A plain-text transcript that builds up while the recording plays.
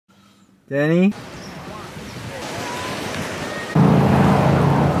Danny?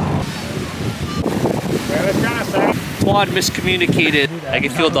 Quad miscommunicated. I can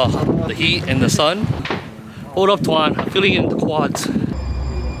feel the heat and the sun. Hold up, Tuan. I'm feeling it in the quads. Say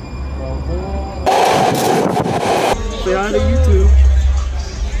hi to YouTube.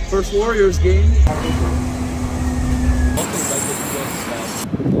 First Warriors game.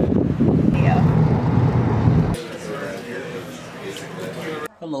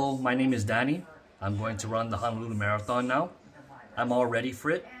 Hello, my name is Danny. I'm going to run the Honolulu Marathon now. I'm all ready for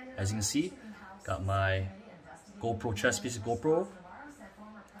it, as you can see. Got my GoPro chest piece of GoPro.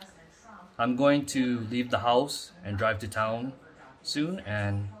 I'm going to leave the house and drive to town soon,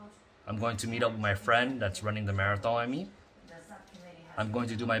 and I'm going to meet up with my friend that's running the marathon with me. I'm going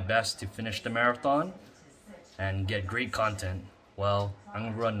to do my best to finish the marathon and get great content. Well, I'm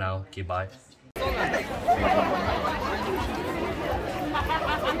gonna run now. Okay, bye.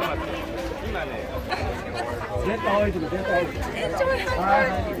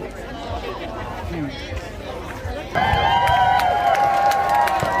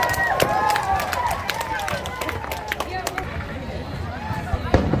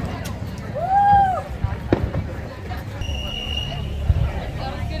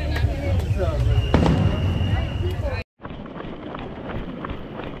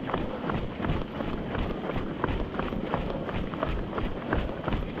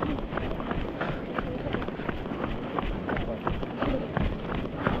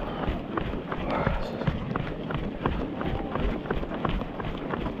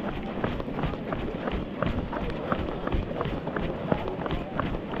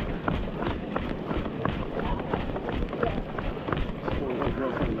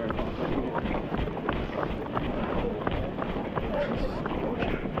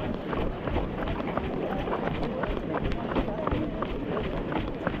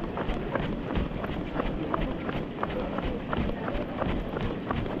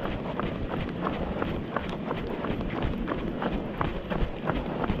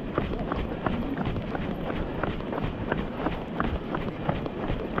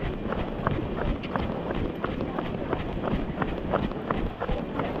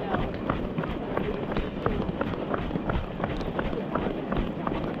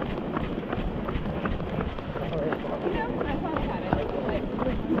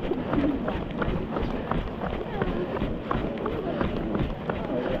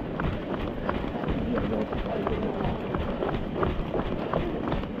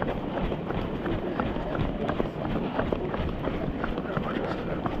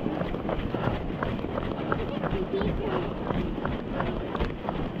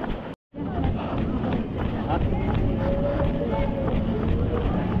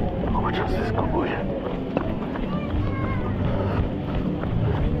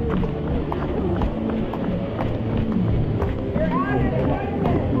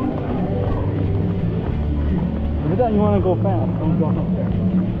 You want to go fast, don't go up there.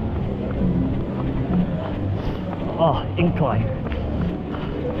 Oh, incline.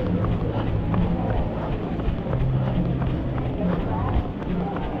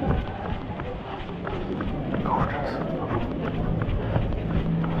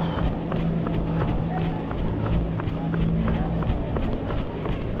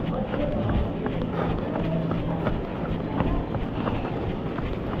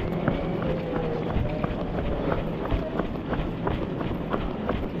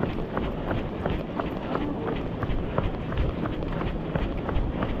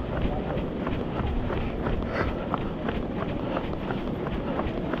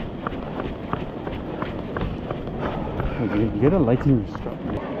 Get a lighting strap.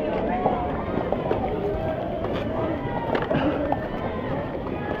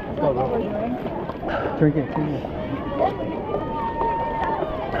 Drink it, drink it.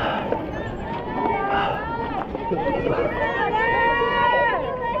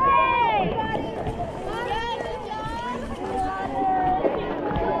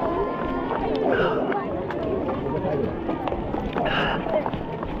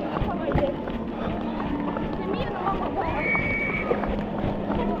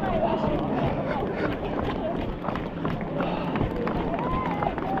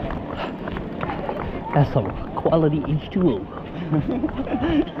 That's some quality H2O.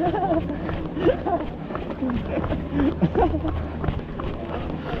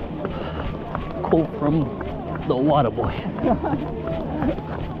 Quote from the water boy.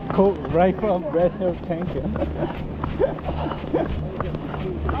 Quote right from Red Hill Tanker.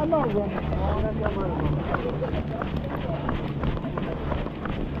 I'm not running.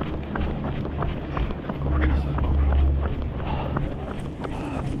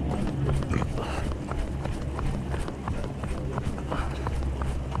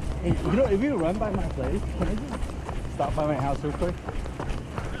 Hey, you know, if you run by my place, can I just stop by my house real quick?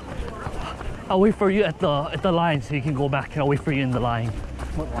 I'll wait for you at the line so you can go back, and I'll wait for you in the line.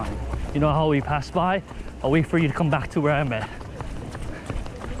 What line? You know how we passed by? I'll wait for you to come back to where I'm at.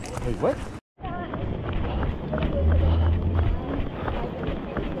 Wait, what?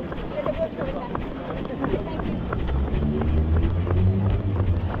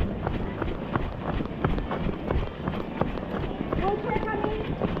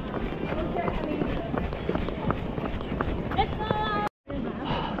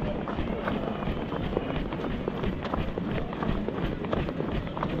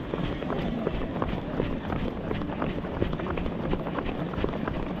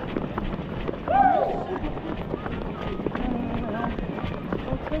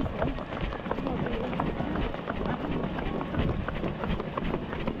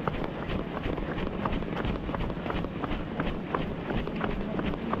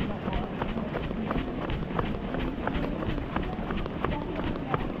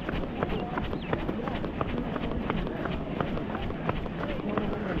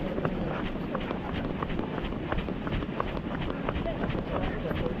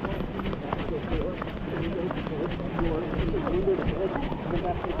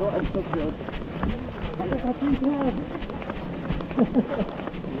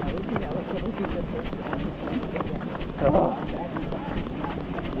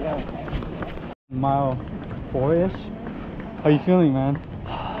 Mile 4-ish. How you feeling, man?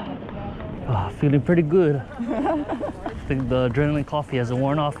 Feeling pretty good. I think the adrenaline coffee hasn't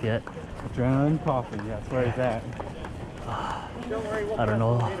worn off yet. Adrenaline coffee, that's where it's at. I don't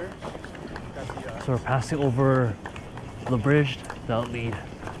know. So we're passing over the bridge that'll lead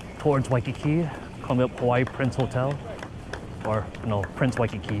towards Waikiki, coming up Hawaii Prince Hotel. Or, no, Prince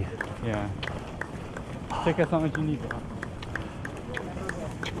Waikiki. Yeah. Take us on what you need, bro.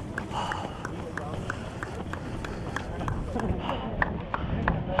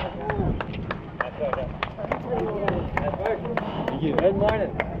 Thank you. Good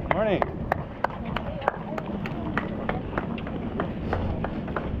morning. Morning.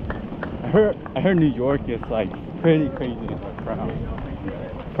 I heard New York is like pretty crazy in the crowd.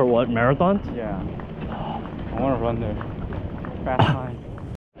 For what, marathons? Yeah. I want to run there. Fast time.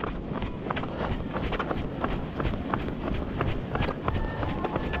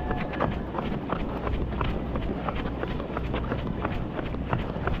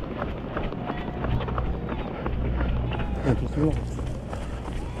 Just roll.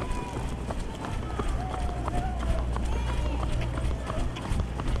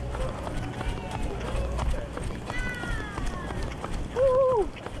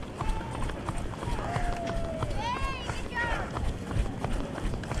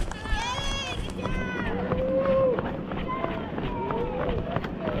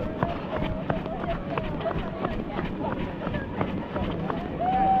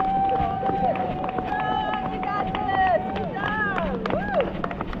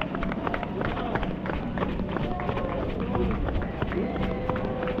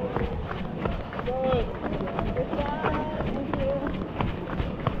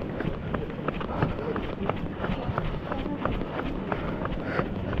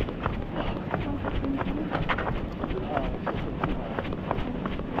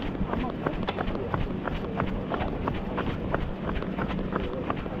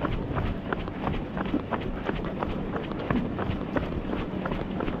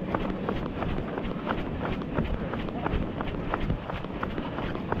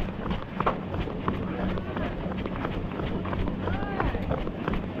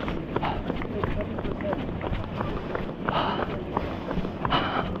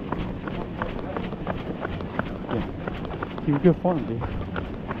 Keep your form, dude.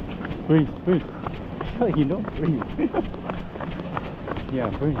 Breathe, breathe. I feel like you don't breathe. Yeah,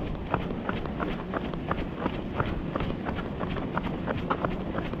 breathe.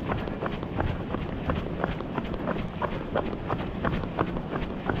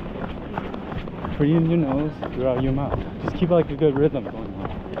 Breathe in your nose, through your mouth. Just keep like a good rhythm going on.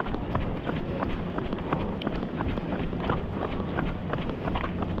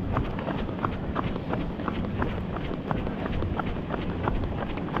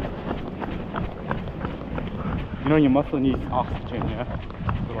 You know your muscle needs oxygen, yeah?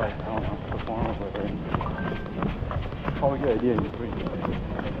 So like, I don't know, perform or whatever. Probably a good idea, you breathe.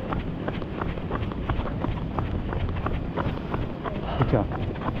 Good job.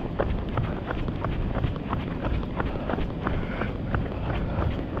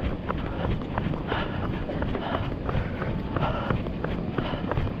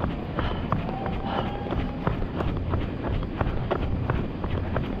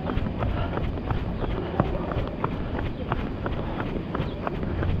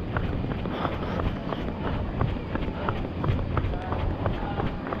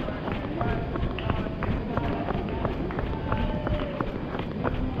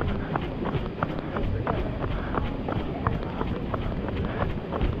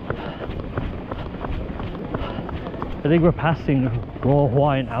 think we're passing Royal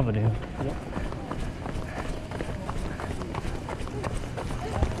Hawaiian Avenue. Yep.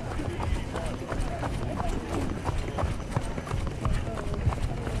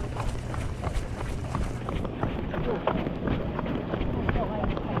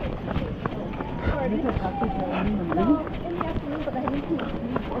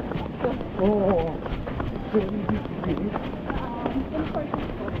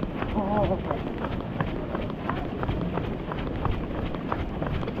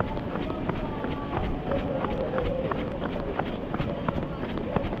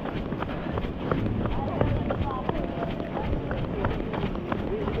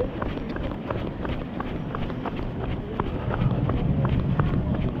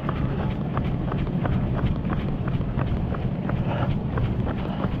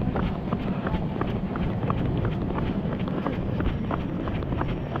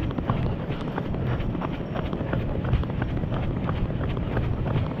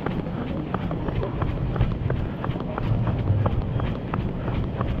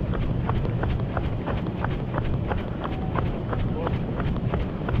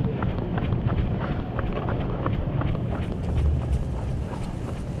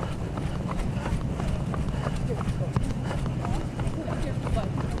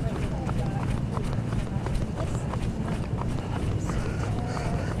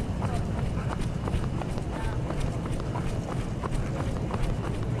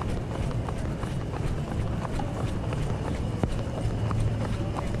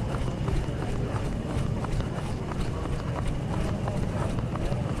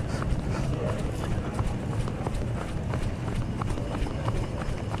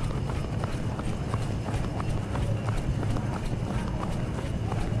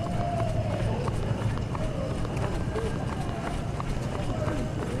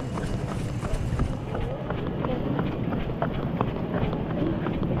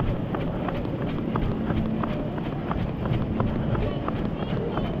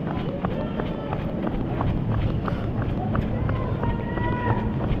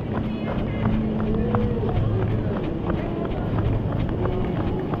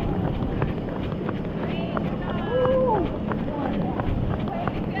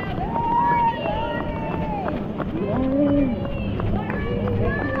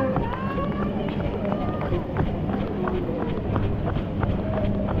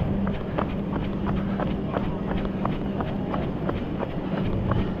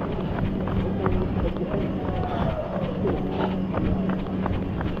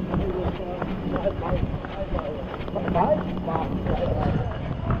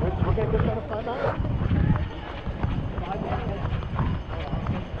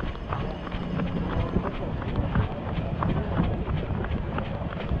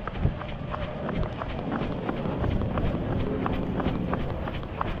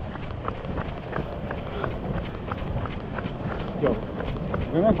 Yo,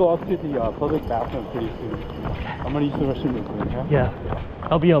 we're gonna go up to the public bathroom pretty soon. I'm gonna use the restroom real quick, okay? Yeah,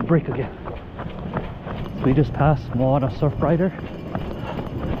 I'll be on break again. So we just passed Moana Surfrider.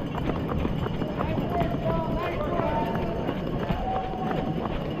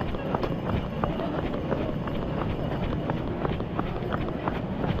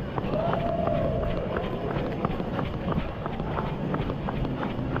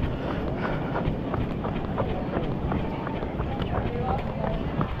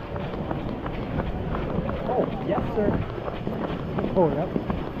 Yes, sir. Oh, yep.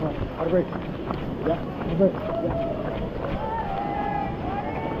 Out of break. Yep. Out of break. Yep.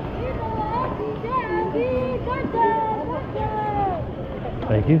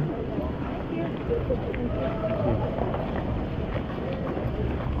 Thank you.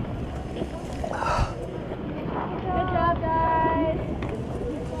 Good job, guys.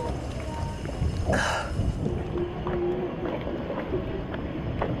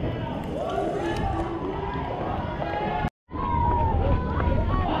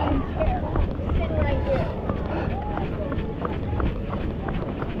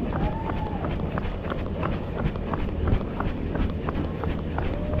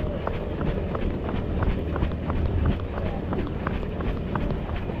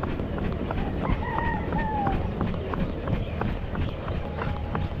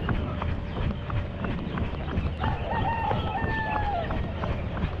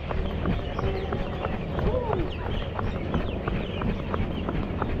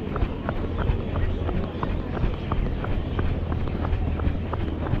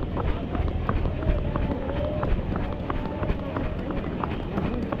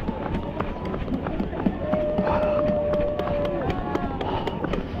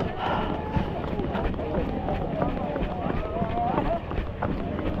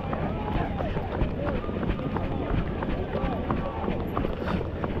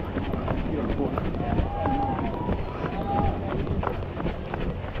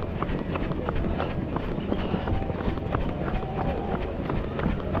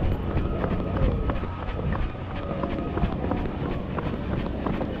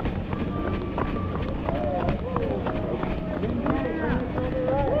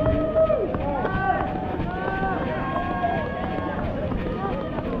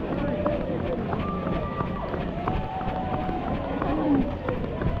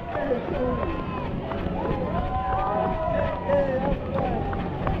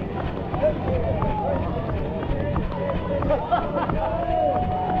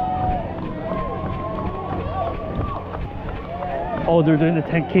 Oh, they're doing the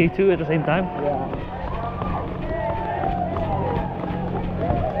 10K too at the same time? Yeah.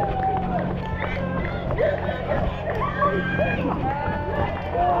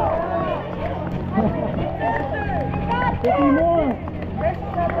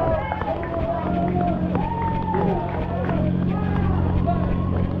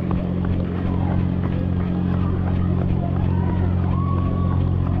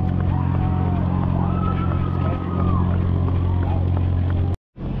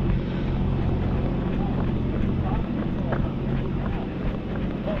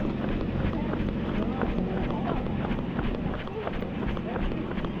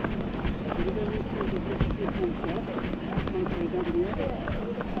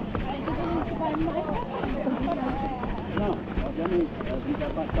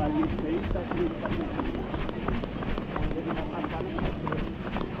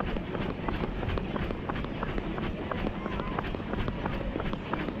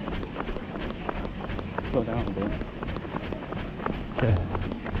 Slow down a bit. Okay.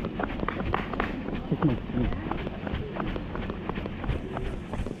 Take my speed.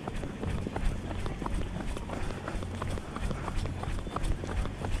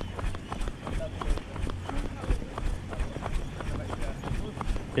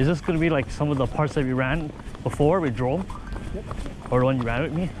 Is this gonna be like some of the parts that we ran before with drone? Yep. Or the one you ran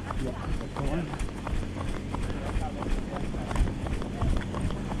with me? Yep, that's the one.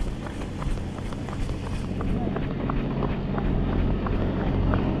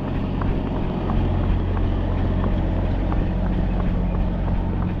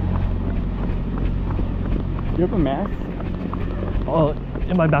 You have a mask? Oh,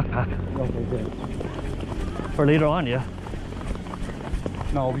 in my backpack. Okay, good. For later on, yeah.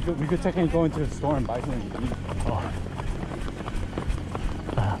 No, we could technically go into the store and buy something to eat. Oh.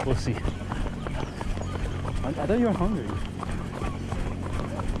 We'll see. I thought you were hungry.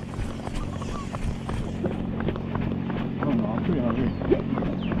 I don't know, I'm pretty hungry.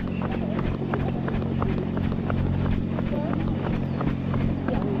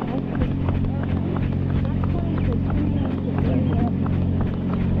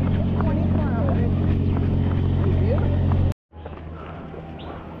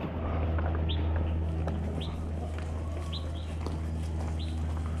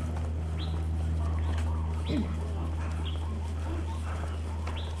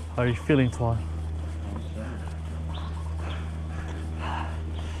 How are you feeling, Tuan? How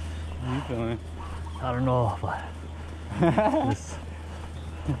are you feeling? I don't know, but this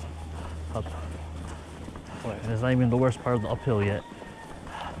up. And it's not even the worst part of the uphill yet.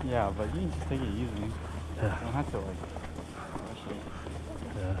 Yeah, but you can just take it easy. Yeah. You don't have to like rush it.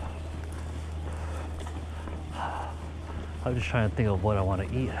 Yeah. I'm just trying to think of what I want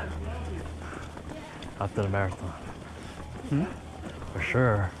to eat after the marathon. Hmm? For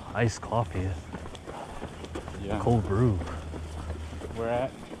sure, iced coffee, Yeah. cold brew. We're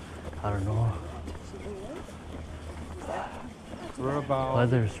at, I don't know. we're about,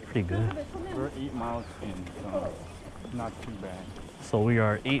 Weather's pretty good. we're 8 miles in, so not too bad. So we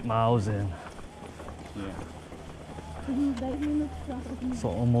are 8 miles in, Yeah. so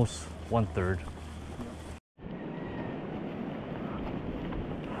almost 1/3.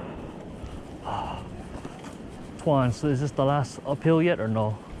 Tuan, so is this the last uphill yet or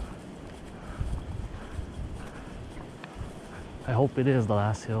no? I hope it is the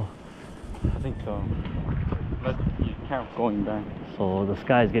last hill. I think so. But you can't going back. So the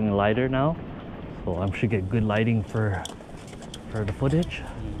sky is getting lighter now, so I should get good lighting for the footage.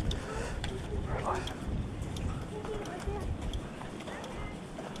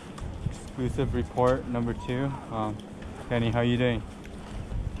 Exclusive report number 2. Kenny, how you doing?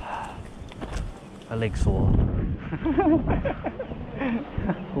 My leg's sore.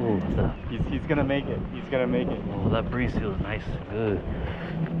 Oh, He's gonna make it. He's gonna make it. oh, that breeze feels nice and good.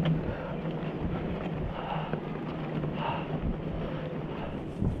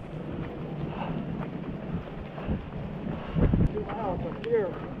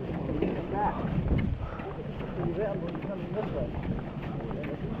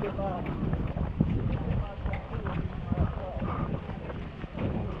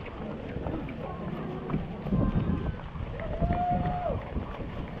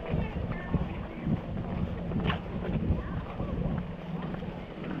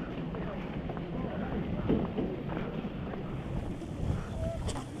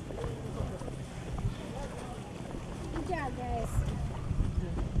 Good job, guys.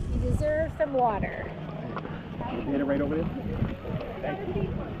 You deserve some water. Hit it right over there. Thank you.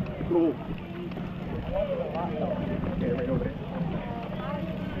 Cool. Hit it right over there.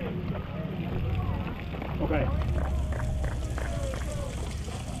 Okay.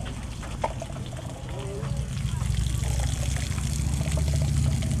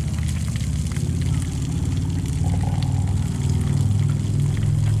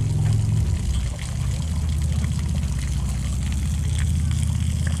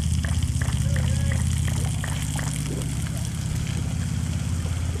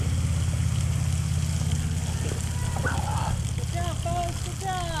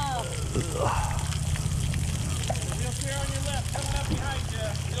 Wheelchair on your left, coming up behind you.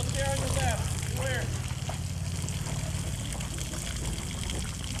 Wheelchair on your left. Where?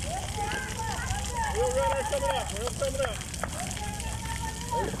 Wheel runner coming up. Wheel coming up.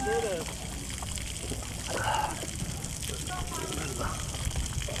 There it is.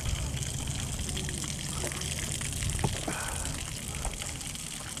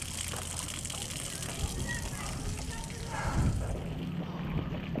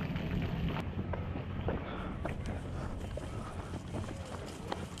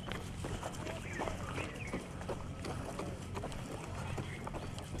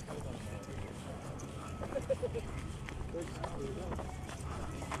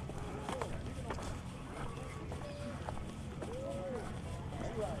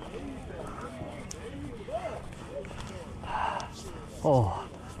 Oh,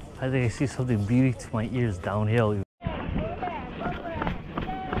 I think I see something beating to my ears downhill.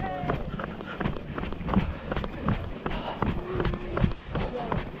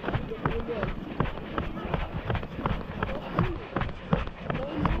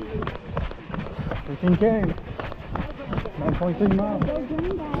 K. 9.3 miles.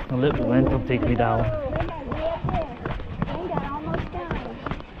 A little momentum take me down.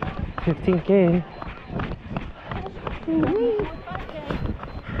 15K.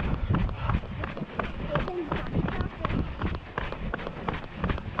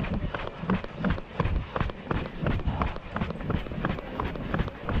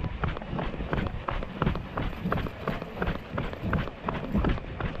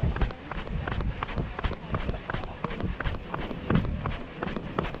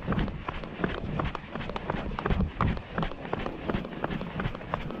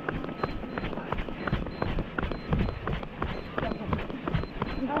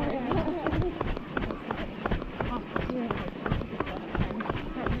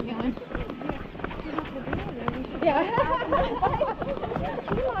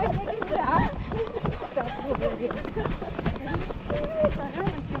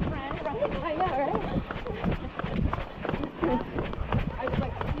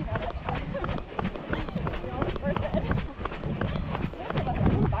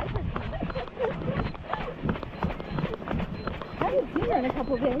 In a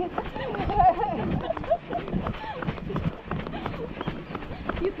couple days.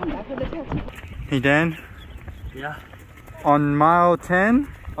 You come back with a tattoo. Hey Dan, Yeah, on mile 10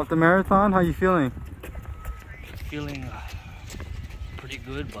 of the marathon, how you feeling? feeling pretty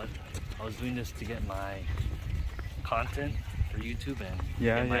good, but I was doing this to get my content for YouTube and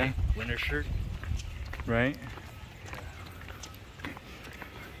Yeah, get my yeah. winter shirt. Right?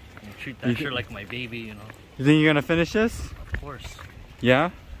 And treat You that thi- shirt like my baby, you know. You think you're gonna finish this? Of course.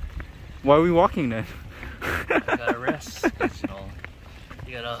 Yeah? Why are we walking then? I gotta rest, 'cause, you know,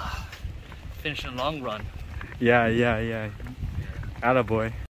 you gotta finish in the long run. Yeah.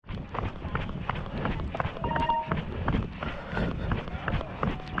 Attaboy.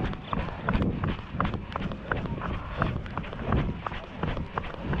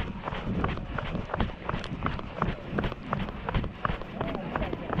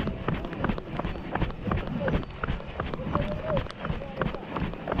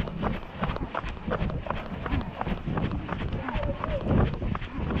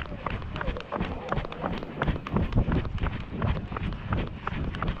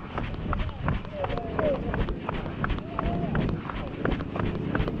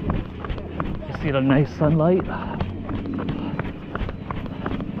 See the nice sunlight.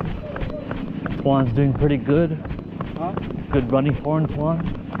 Tuan's doing pretty good. Huh? Good running form, Tuan.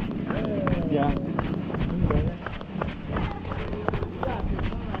 Yeah.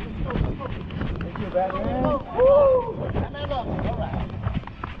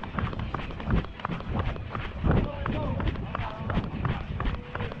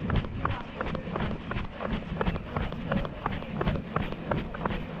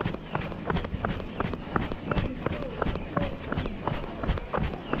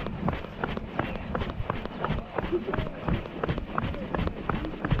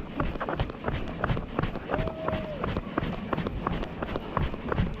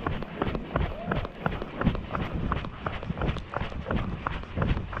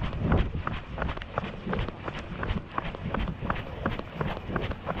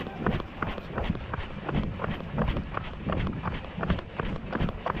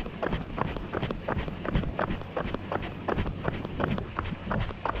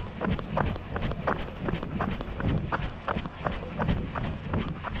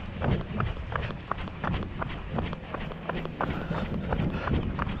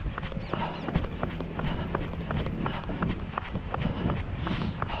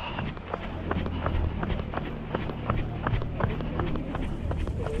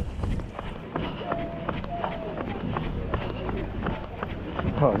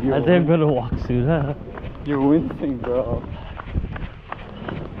 you're I think I'm gonna walk soon. Huh? You're wincing, bro.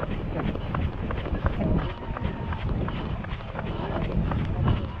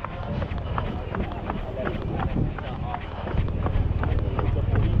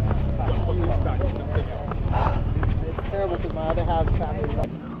 It's terrible because my other half family.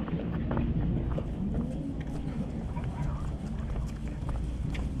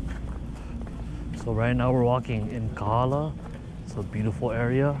 So right now we're walking in Kahala. It's a beautiful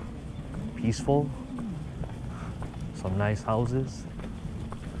area, peaceful, some nice houses.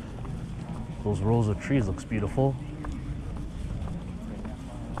 Those rows of trees looks beautiful.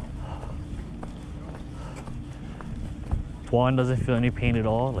 Tuan doesn't feel any pain at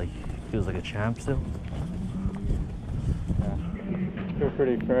all, like feels like a champ still. Yeah. Feel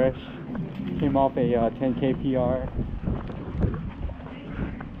pretty fresh. Came off a 10K PR.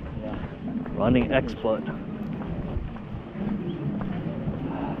 Yeah. Running expert.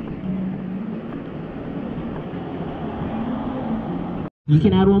 You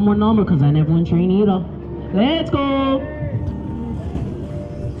can add one more number because I never went train either. Let's go!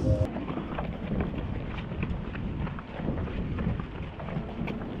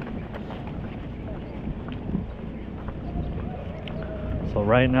 So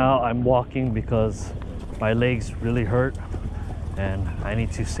right now I'm walking because my legs really hurt and I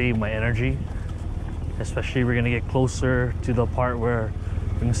need to save my energy. Especially we're gonna get closer to the part where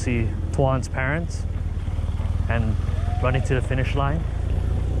we're gonna see Tuan's parents and running to the finish line.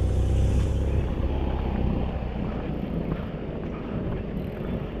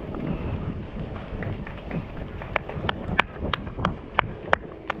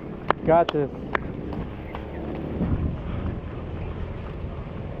 Got this.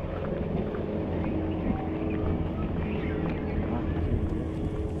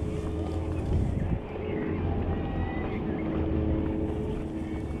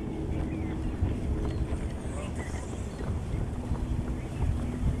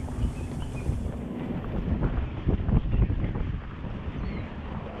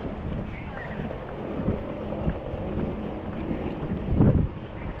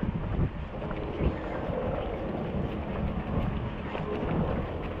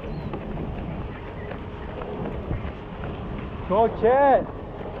 Go, Chet!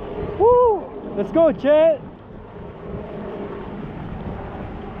 Woo! Let's go, Chet!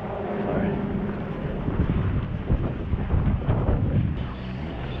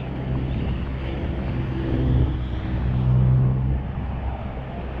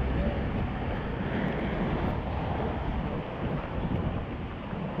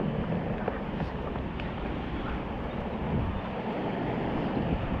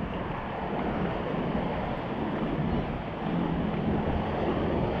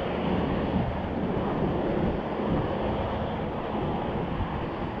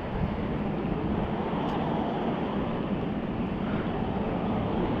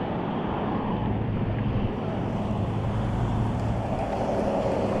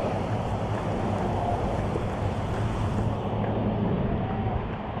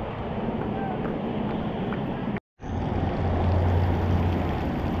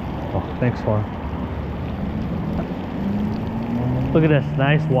 Oh, thanks, Juan. Look at this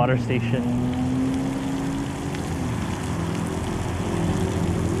nice water station.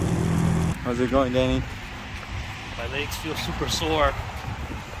 How's it going, Danny? My legs feel super sore.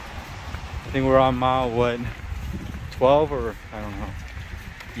 I think we're on mile, what, 12 or I don't know.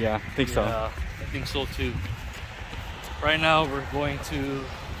 Yeah, I think so. Yeah, I think so too. Right now we're going to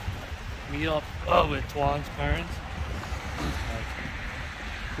meet up with Tuan's parents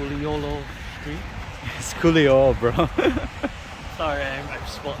at Kuliolo Street. It's coolio, bro. Sorry, I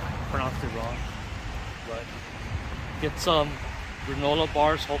pronounced it wrong. But get some granola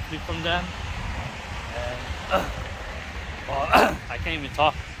bars hopefully from them. And I can't even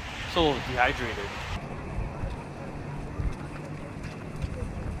talk. So dehydrated.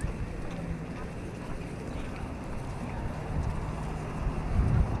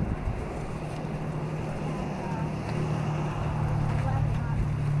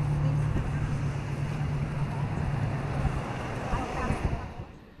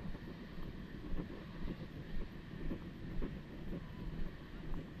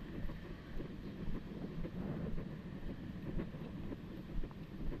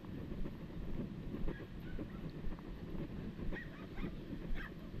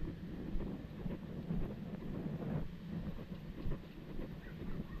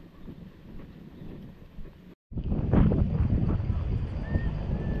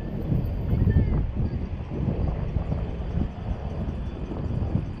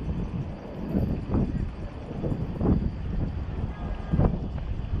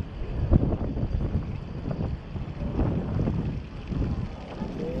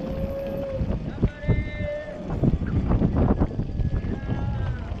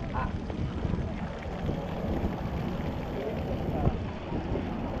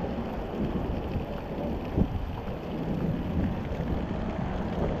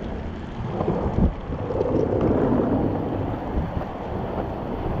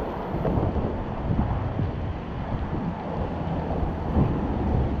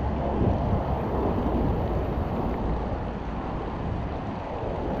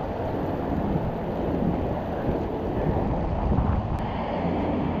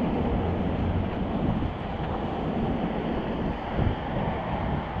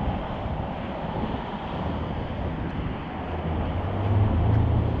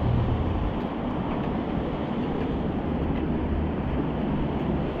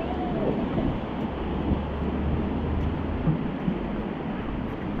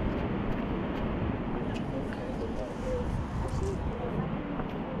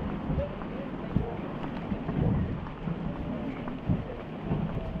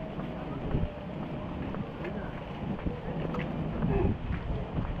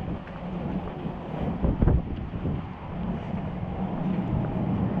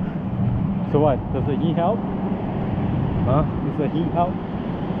 So what? Does the heat help? Huh? Does the heat help?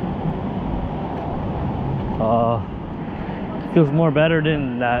 Feels more better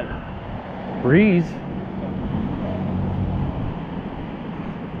than that breeze.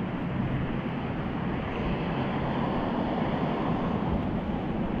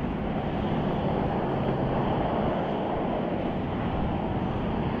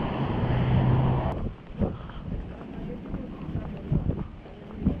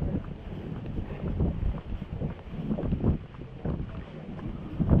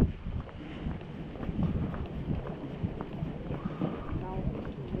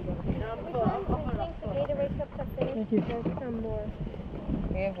 Thank you. There's some more.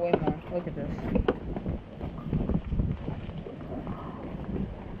 We have way more. Look at this.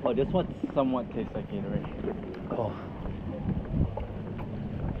 Oh, this one somewhat tastes like Gatorade. Oh.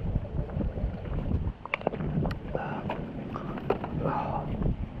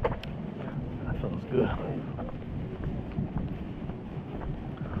 That feels good.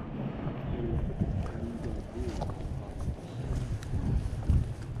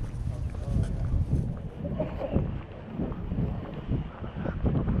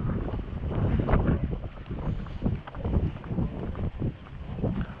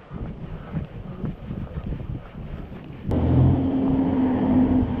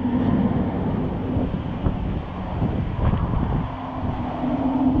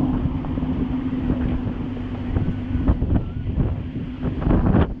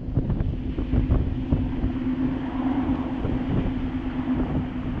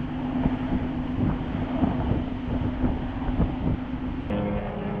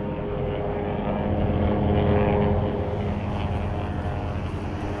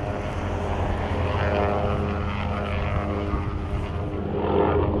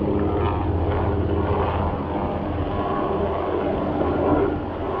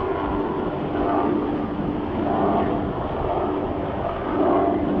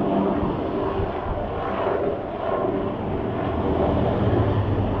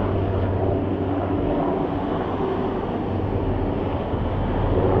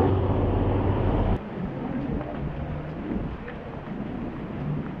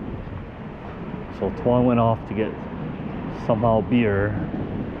 So Tuan went off to get somehow beer.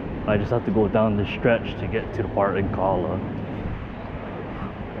 I just have to go down this stretch to get to the part in Kahala.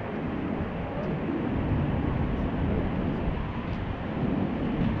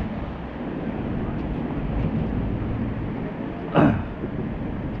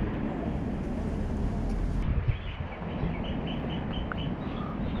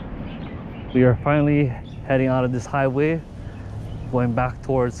 We are finally heading out of this highway, going back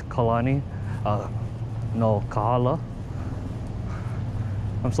towards Kahala.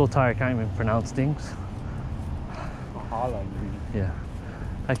 I'm so tired, I can't even pronounce things. Kahala. Yeah,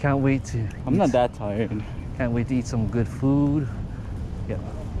 I can't wait to. I'm not that tired. Can't wait to eat some good food. Yeah,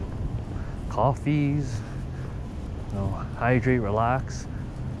 coffees. Hydrate, relax.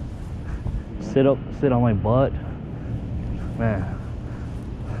 Sit up, sit on my butt. Man,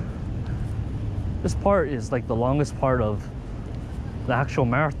 this part is like the longest part of the actual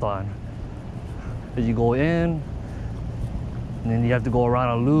marathon. As you go in, and then you have to go around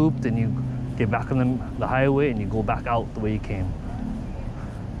a loop, then you get back on the highway and you go back out the way you came.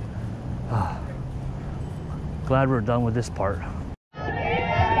 Glad we're done with this part.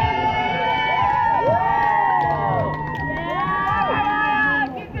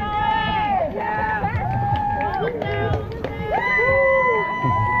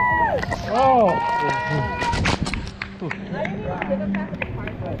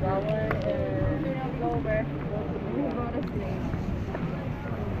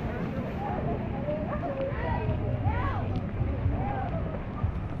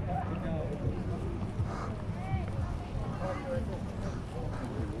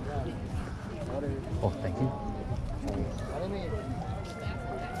 Oh, thank you.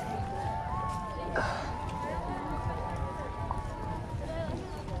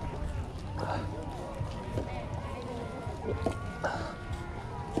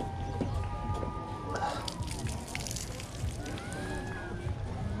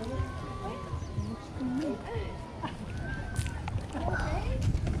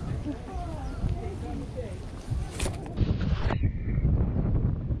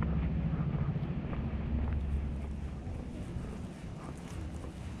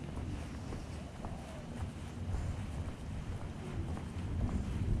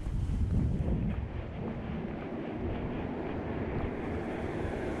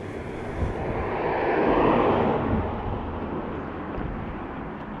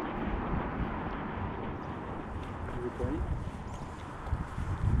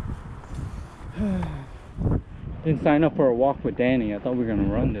 Didn't sign up for a walk with Danny. I thought we were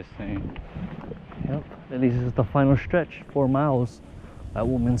gonna run this thing. Yep, at least it's the final stretch, 4 miles, that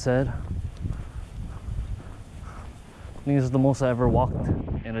woman said. I think this is the most I ever walked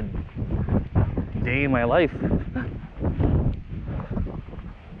in a day in my life.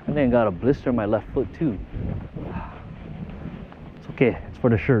 I think I got a blister in my left foot too. It's okay, it's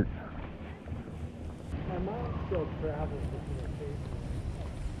for the shirt. My mom still travels with me occasionally.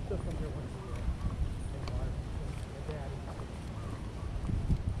 Still comes here once a year. And my dad is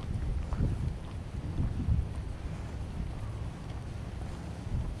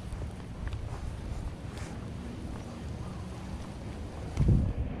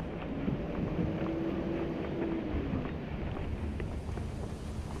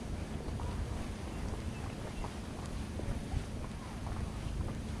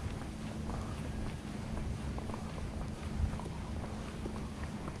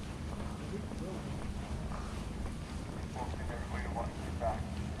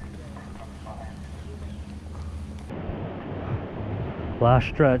Last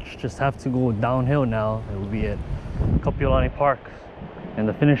stretch, just have to go downhill now. It will be at Kapiolani Park and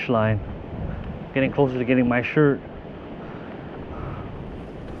the finish line. Getting closer to getting my shirt.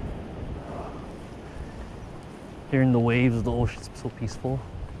 Hearing the waves of the ocean, so peaceful.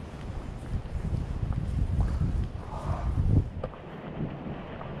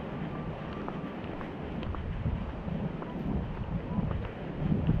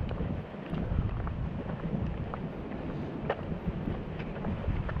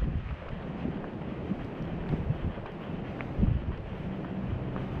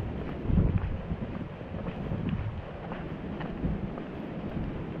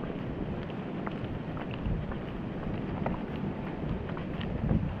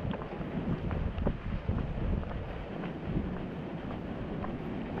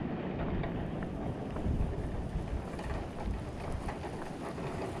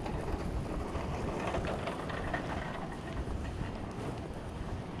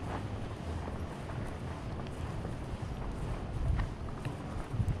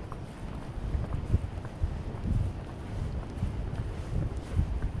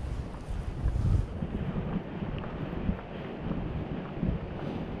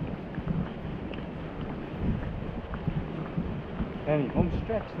 Danny, home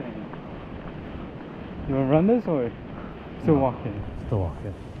stretch thing. You wanna run this or still walking? Still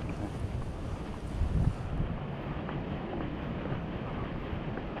walking.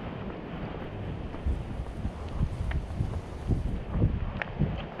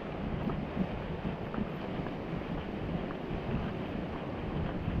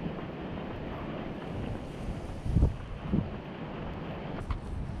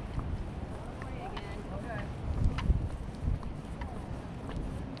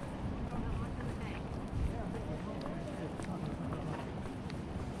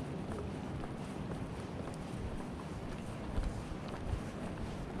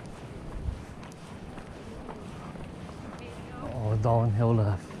 Oh, downhill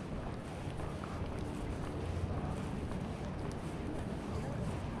left.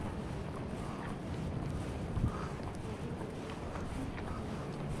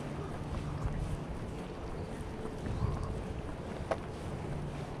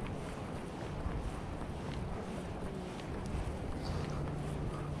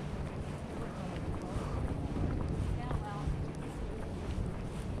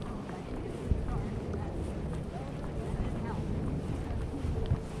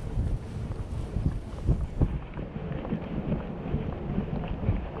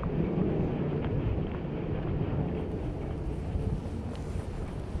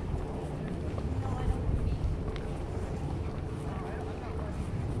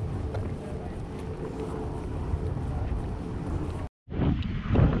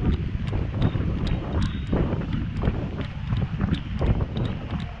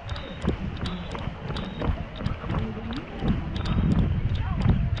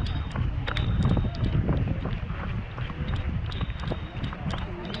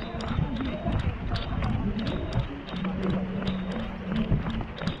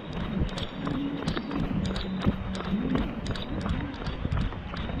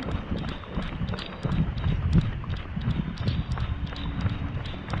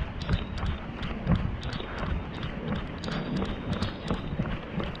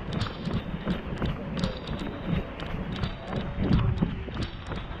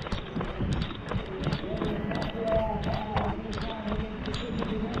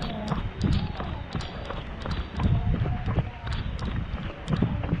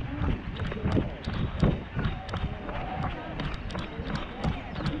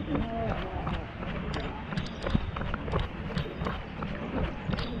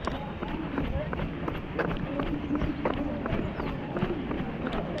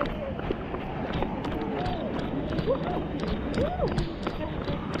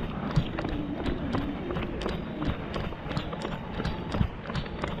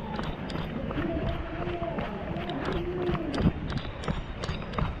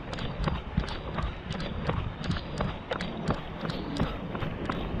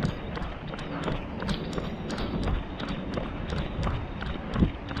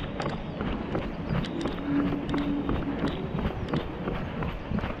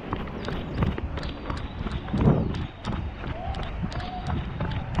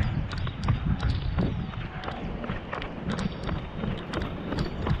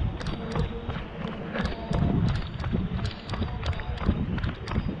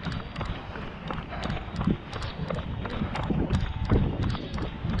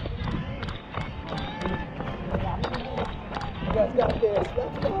 this.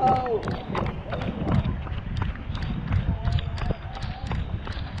 Let's go.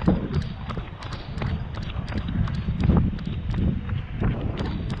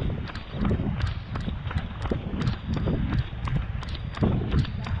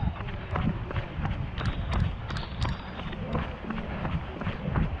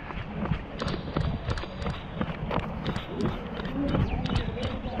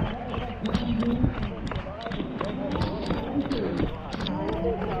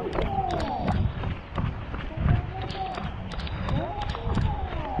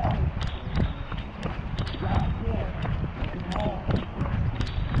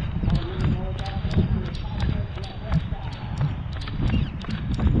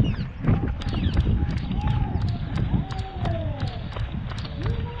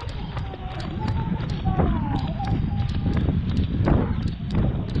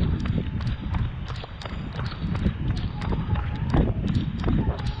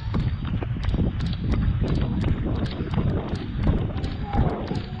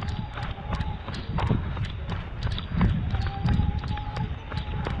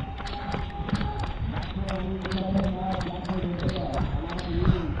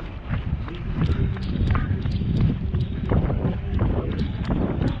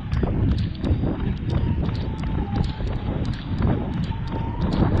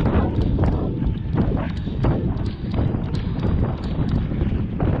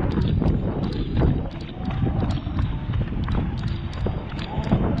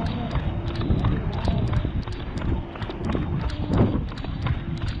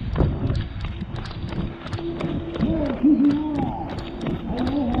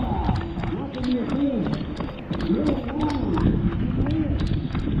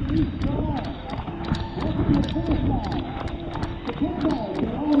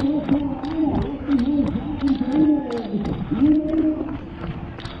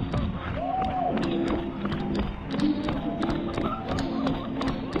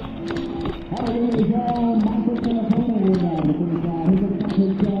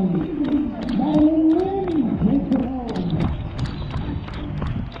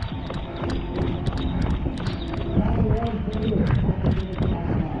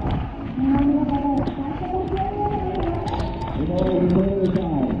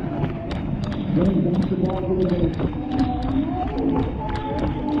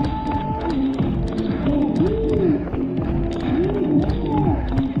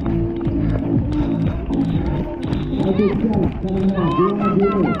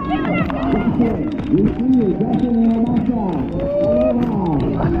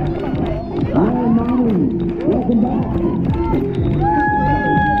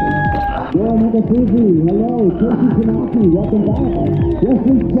 Hello, Casey Kanaki, welcome back.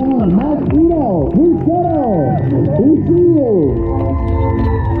 Justin John, Mark Ito, please settle. We see you.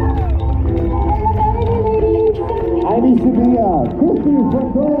 Ivy Sevilla, Christy for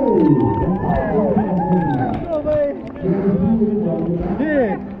Craig.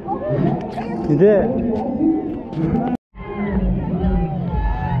 You did.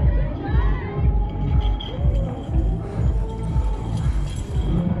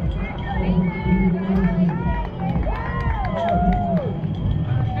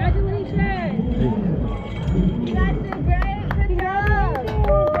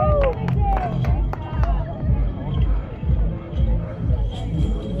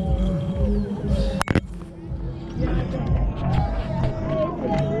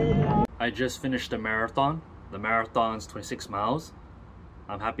 I just finished the marathon. The marathon's 26 miles.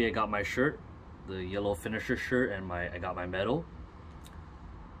 I'm happy I got my shirt, the yellow finisher shirt, and I got my medal.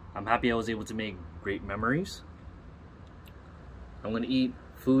 I'm happy I was able to make great memories. I'm gonna eat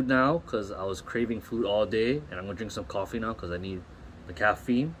food now because I was craving food all day, and I'm gonna drink some coffee now because I need the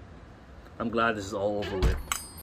caffeine. I'm glad this is all over with.